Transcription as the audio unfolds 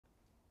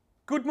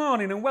Good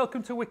morning and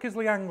welcome to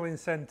Wickersley Angling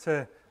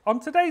Centre. On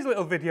today's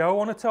little video I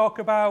want to talk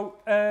about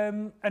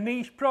a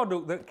niche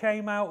product that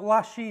came out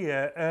last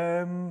year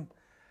and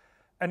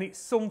it's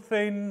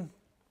something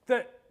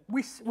that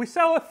we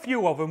sell a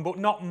few of them but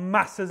not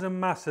masses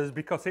and masses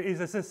because it is,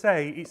 as I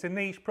say, it's a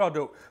niche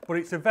product but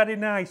it's a very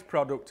nice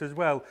product as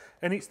well,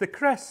 and it's the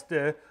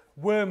Cresta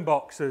Worm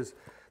Boxes.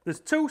 There's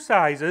two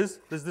sizes,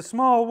 there's the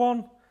small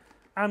one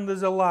and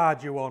there's a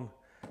larger one.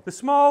 The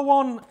small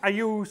one I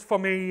use for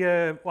me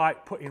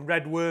like putting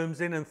red worms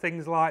in and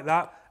things like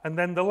that, and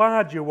then the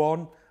larger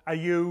one I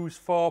use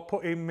for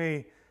putting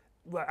me,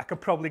 I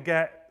could probably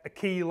get a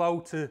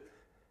kilo to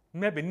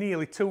maybe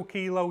nearly 2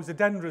 kilos of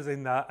dendras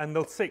in that, and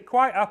they'll sit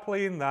quite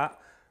happily in that.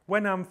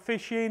 When I'm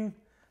fishing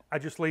I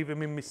just leave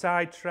them in my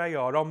side tray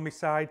or on my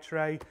side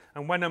tray,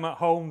 and when I'm at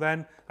home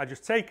then I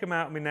just take them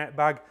out of my net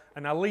bag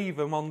and I leave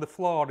them on the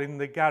floor in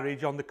the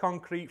garage, on the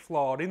concrete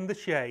floor in the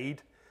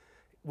shade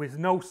with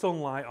no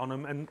sunlight on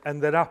them, and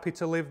they're happy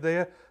to live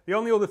there. The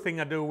only other thing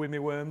I do with my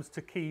worms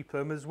to keep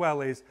them as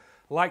well is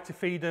I like to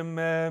feed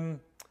them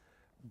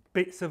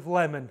bits of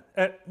lemon,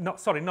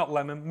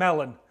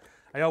 melon.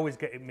 I always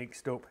get it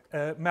mixed up.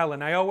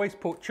 Melon. I always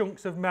put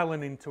chunks of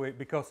melon into it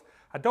because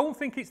I don't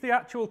think it's the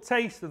actual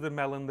taste of the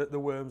melon that the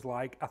worms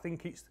like. I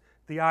think it's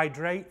the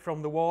hydrate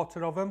from the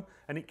water of them,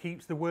 and it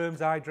keeps the worms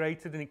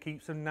hydrated and it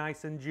keeps them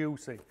nice and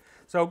juicy.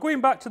 So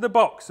going back to the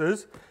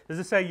boxes, as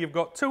I say, you've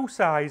got two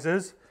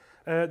sizes.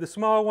 The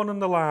small one and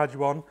the large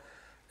one.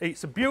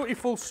 It's a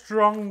beautiful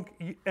strong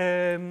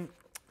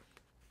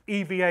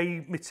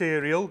EVA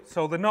material,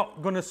 so they're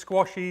not going to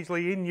squash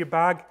easily in your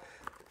bag.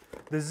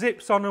 The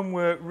zips on them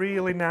work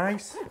really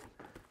nice.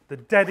 They're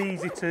dead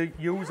easy to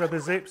use are the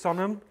zips on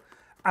them,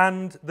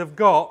 and they've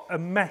got a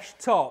mesh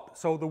top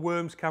so the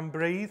worms can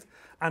breathe,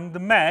 and the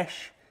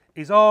mesh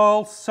is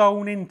all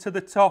sewn into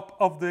the top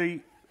of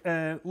the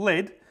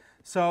lid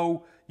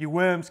so your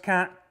worms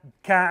can't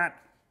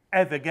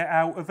ever get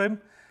out of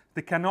them.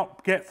 They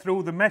cannot get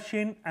through the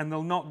meshing and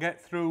they'll not get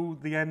through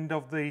the end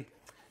of the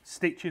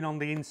stitching on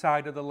the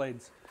inside of the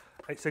lids.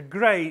 It's a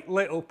great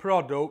little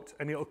product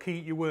and it'll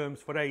keep your worms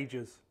for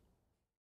ages.